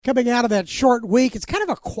Coming out of that short week, it's kind of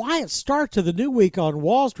a quiet start to the new week on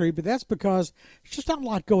Wall Street, but that's because there's just not a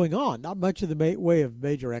lot going on. Not much in the way of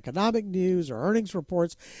major economic news or earnings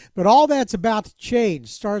reports, but all that's about to change.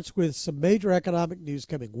 Starts with some major economic news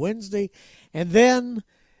coming Wednesday, and then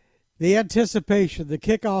the anticipation, the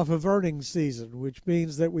kickoff of earnings season, which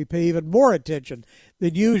means that we pay even more attention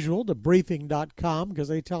than usual to briefing.com because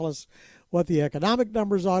they tell us what the economic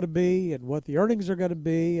numbers ought to be and what the earnings are going to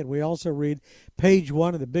be. And we also read page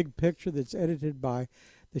one of the big picture that's edited by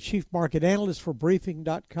the Chief Market Analyst for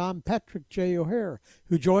briefing.com, Patrick J. O'Hare,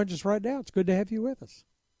 who joins us right now. It's good to have you with us.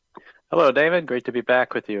 Hello, David. Great to be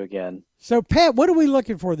back with you again. So, Pat, what are we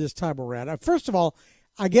looking for this time around? First of all,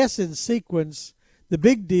 I guess in sequence, the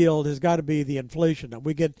big deal has got to be the inflation.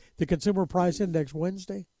 We get the consumer price index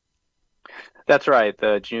Wednesday. That's right.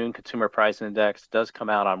 The June Consumer Price Index does come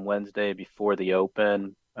out on Wednesday before the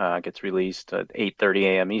open. Gets released at 8:30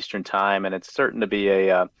 a.m. Eastern Time, and it's certain to be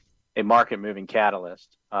a market-moving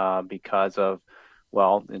catalyst because of,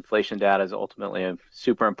 well, inflation data is ultimately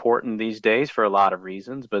super important these days for a lot of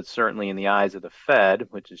reasons, but certainly in the eyes of the Fed,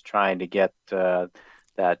 which is trying to get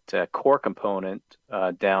that core component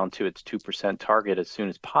down to its 2% target as soon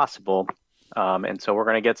as possible. And so we're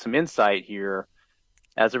going to get some insight here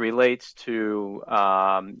as it relates to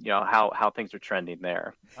how things are trending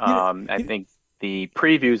there. I think the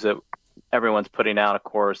previews that everyone's putting out, of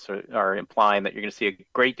course, are implying that you're going to see a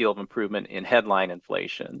great deal of improvement in headline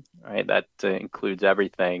inflation, right? That includes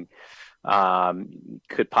everything.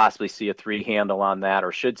 Could possibly see a 3 handle on that,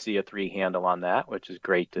 or should see a 3 handle on that, which is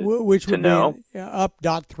great to know. Be up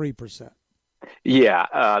 0.3%.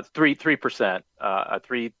 Yeah, 3%.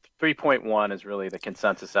 3.1 is really the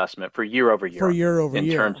consensus estimate for year over year. For year over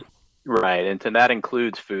year. Right, and that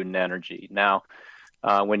includes food and energy. Now,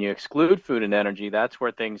 when you exclude food and energy, that's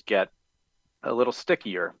where things get a little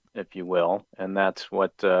stickier, if you will, and that's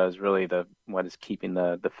what is really what is keeping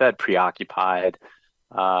the Fed preoccupied.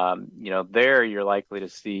 There you're likely to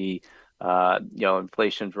see,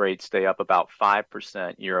 inflation rates stay up about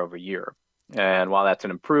 5% year over year. And while that's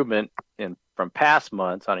an improvement from past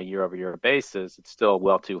months on a year-over-year basis, it's still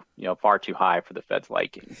far too high for the Fed's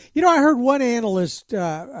liking. I heard one analyst,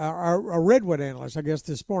 a Redwood analyst, I guess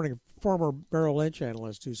this morning, a former Merrill Lynch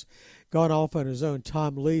analyst who's gone off on his own,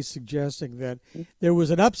 Tom Lee, suggesting that there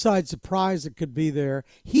was an upside surprise that could be there.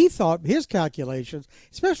 He thought his calculations,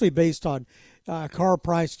 especially based on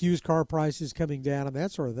used car prices coming down and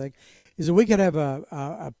that sort of thing, is that we could have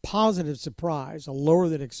a positive surprise, a lower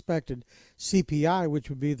than expected CPI, which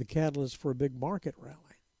would be the catalyst for a big market rally.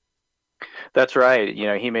 That's right.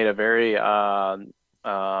 He made a very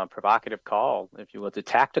provocative call, if you will. It's a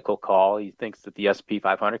tactical call. He thinks that the S&P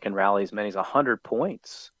 500 can rally as many as 100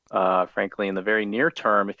 points, frankly, in the very near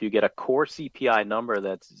term, if you get a core CPI number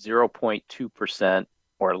that's 0.2%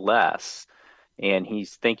 or less. And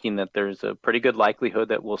he's thinking that there's a pretty good likelihood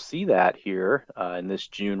that we'll see that here in this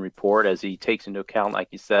June report, as he takes into account, like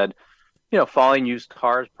you said, falling used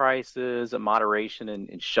cars prices, a moderation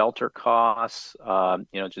in shelter costs,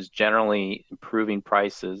 just generally improving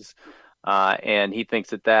prices. And he thinks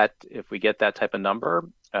that if we get that type of number,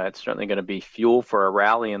 it's certainly going to be fuel for a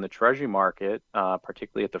rally in the Treasury market,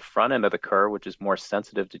 particularly at the front end of the curve, which is more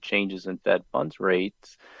sensitive to changes in Fed funds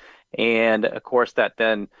rates. And of course, that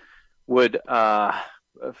then would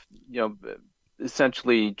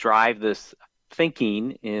essentially drive this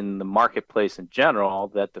thinking in the marketplace in general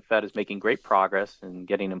that the Fed is making great progress in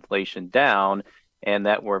getting inflation down, and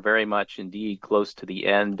that we're very much indeed close to the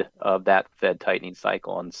end of that Fed tightening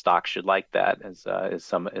cycle, and stocks should like that as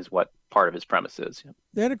what part of his premise is.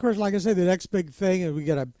 Then, of course, like I said, the next big thing, and we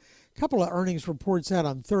got a couple of earnings reports out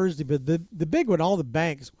on Thursday, but the big one, all the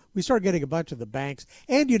banks, we start getting a bunch of the banks,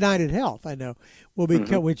 and United Health, I know, will be,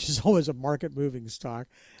 which is always a market-moving stock.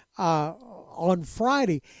 On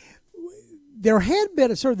Friday, there had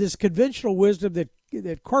been a sort of this conventional wisdom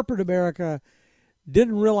that corporate America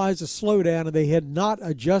didn't realize a slowdown, and they had not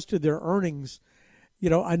adjusted their earnings,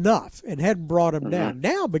 enough, and hadn't brought them down.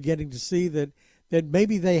 Now beginning to see that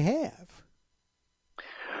maybe they have.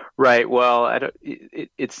 Right. Well,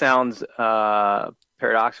 it sounds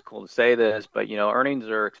paradoxical to say this, but earnings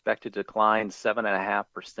are expected to decline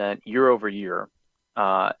 7.5% year over year.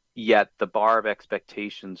 Yet the bar of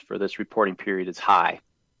expectations for this reporting period is high.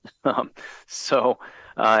 And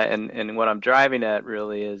what I'm driving at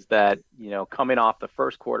really is that coming off the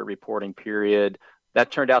first quarter reporting period,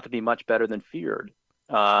 that turned out to be much better than feared,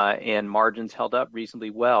 and margins held up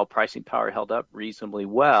reasonably well, pricing power held up reasonably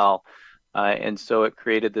well. And so it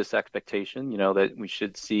created this expectation, that we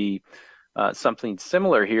should see something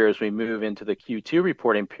similar here as we move into the Q2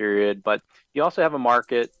 reporting period. But you also have a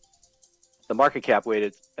market the market cap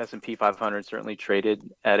weighted S&P 500 certainly traded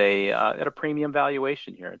at a premium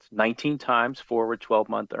valuation here. It's 19 times forward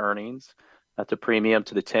 12-month earnings. That's a premium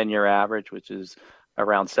to the 10-year average, which is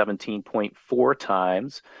around 17.4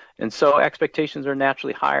 times. And so expectations are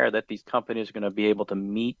naturally higher that these companies are going to be able to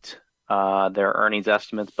meet their earnings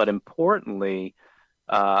estimates, but importantly,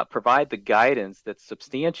 provide the guidance that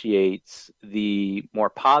substantiates the more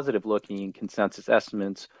positive looking consensus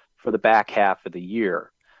estimates for the back half of the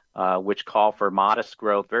year, which call for modest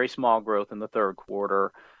growth, very small growth in the third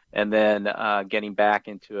quarter, and then getting back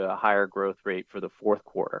into a higher growth rate for the fourth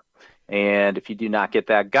quarter. And if you do not get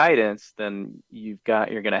that guidance, then you're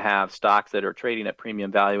going to have stocks that are trading at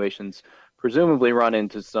premium valuations presumably run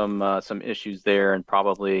into some issues there and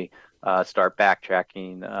probably start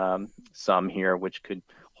backtracking some here, which could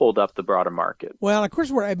hold up the broader market. Well, of course,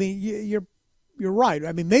 you're right.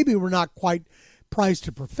 I mean, maybe we're not quite priced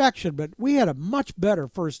to perfection, but we had a much better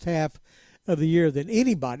first half of the year than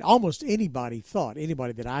almost anybody thought.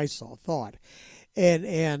 Anybody that I saw thought,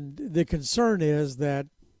 and the concern is that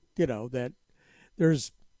that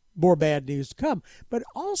there's more bad news to come. But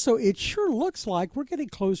also, it sure looks like we're getting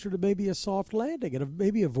closer to maybe a soft landing and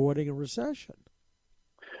maybe avoiding a recession.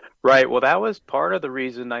 Right. Well, that was part of the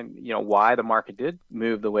reason why the market did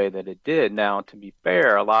move the way that it did. Now, to be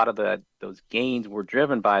fair, a lot of those gains were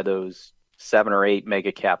driven by those 7 or 8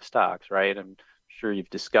 mega cap stocks, right? I'm sure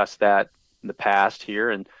you've discussed that in the past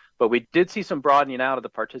here, but we did see some broadening out of the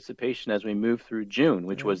participation as we moved through June,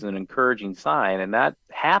 which was an encouraging sign, and that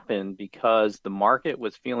happened because the market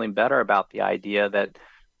was feeling better about the idea that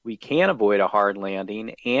we can avoid a hard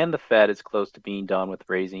landing, and the Fed is close to being done with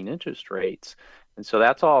raising interest rates. And so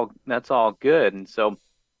that's all good. And so,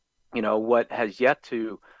 what has yet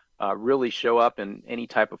to really show up in any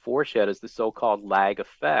type of foreshed is the so-called lag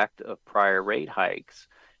effect of prior rate hikes.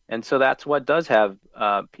 And so that's what does have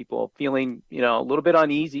people feeling, a little bit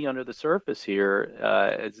uneasy under the surface here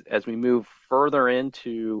as we move further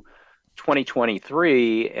into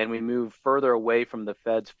 2023 and we move further away from the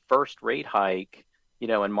Fed's first rate hike,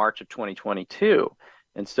 in March of 2022.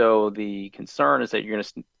 And so the concern is that you're going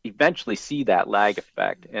to eventually see that lag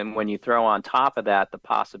effect. And when you throw on top of that the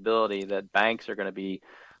possibility that banks are going to be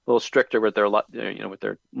a little stricter with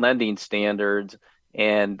their lending standards,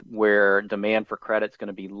 and where demand for credit is going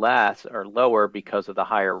to be less or lower because of the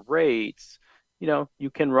higher rates, you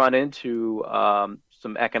can run into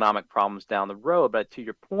some economic problems down the road. But to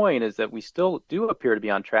your point is that we still do appear to be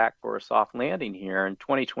on track for a soft landing here, and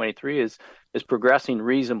 2023 is progressing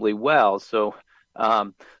reasonably well. So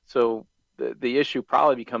the issue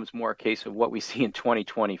probably becomes more a case of what we see in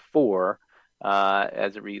 2024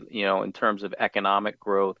 in terms of economic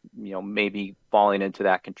growth, maybe falling into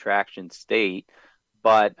that contraction state.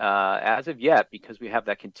 But as of yet, because we have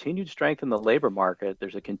that continued strength in the labor market,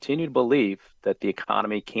 there's a continued belief that the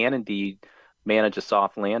economy can indeed manage a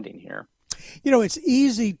soft landing here. It's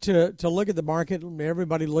easy to look at the market.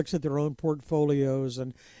 Everybody looks at their own portfolios,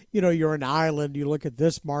 and you're an island. You look at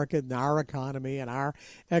this market and our economy and our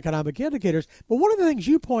economic indicators. But one of the things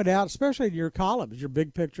you point out, especially in your columns, your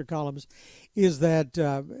big picture columns, is that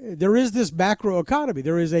there is this macro economy.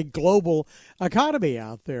 There is a global economy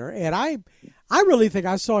out there, and I really think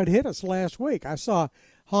I saw it hit us last week. I saw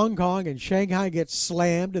Hong Kong and Shanghai get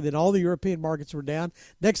slammed, and then all the European markets were down.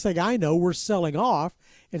 Next thing I know, we're selling off,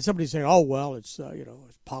 and somebody's saying, "Oh well, it's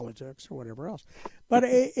it's politics or whatever else." But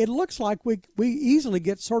it looks like we easily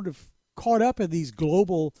get sort of caught up in these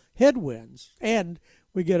global headwinds, and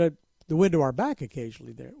we get the wind to our back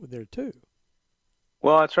occasionally there too.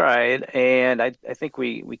 Well, that's right. And I think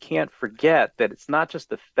we can't forget that it's not just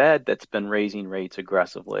the Fed that's been raising rates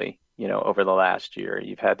aggressively, over the last year.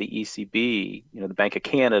 You've had the ECB, the Bank of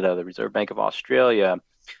Canada, the Reserve Bank of Australia.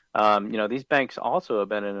 These banks also have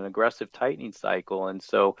been in an aggressive tightening cycle. And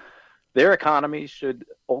so their economies should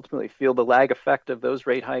ultimately feel the lag effect of those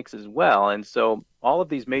rate hikes as well. And so all of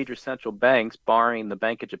these major central banks, barring the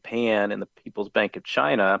Bank of Japan and the People's Bank of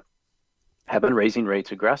China, have been raising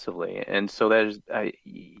rates aggressively. And so there's,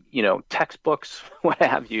 textbooks, what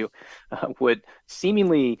have you, would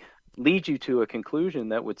seemingly lead you to a conclusion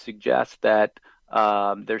that would suggest that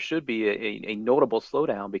there should be a notable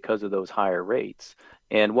slowdown because of those higher rates.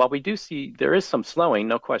 And while we do see there is some slowing,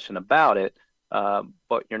 no question about it,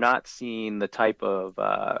 but you're not seeing the type of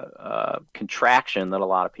contraction that a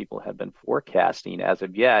lot of people have been forecasting as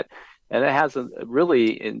of yet. And it has in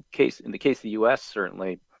the case of the U.S.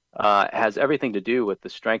 certainly, has everything to do with the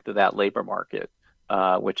strength of that labor market,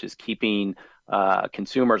 which is keeping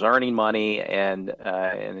consumers earning money and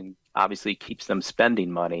obviously keeps them spending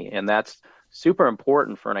money. And that's super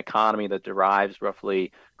important for an economy that derives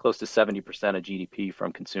roughly close to 70% of GDP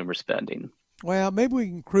from consumer spending. Well, maybe we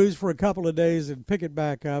can cruise for a couple of days and pick it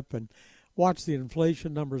back up and watch the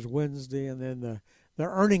inflation numbers Wednesday and then the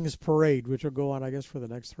earnings parade, which will go on, I guess, for the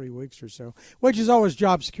next 3 weeks or so, which is always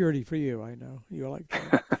job security for you. I know you like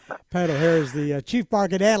that. Pat O'Hare is the Chief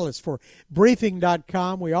Market Analyst for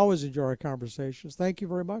Briefing.com. We always enjoy our conversations. Thank you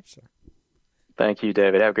very much, sir. Thank you,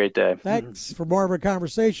 David. Have a great day. Thanks. For more of our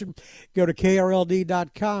conversation, go to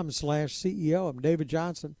krld.com/CEO. I'm David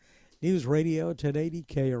Johnson, News Radio 1080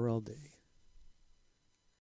 KRLD.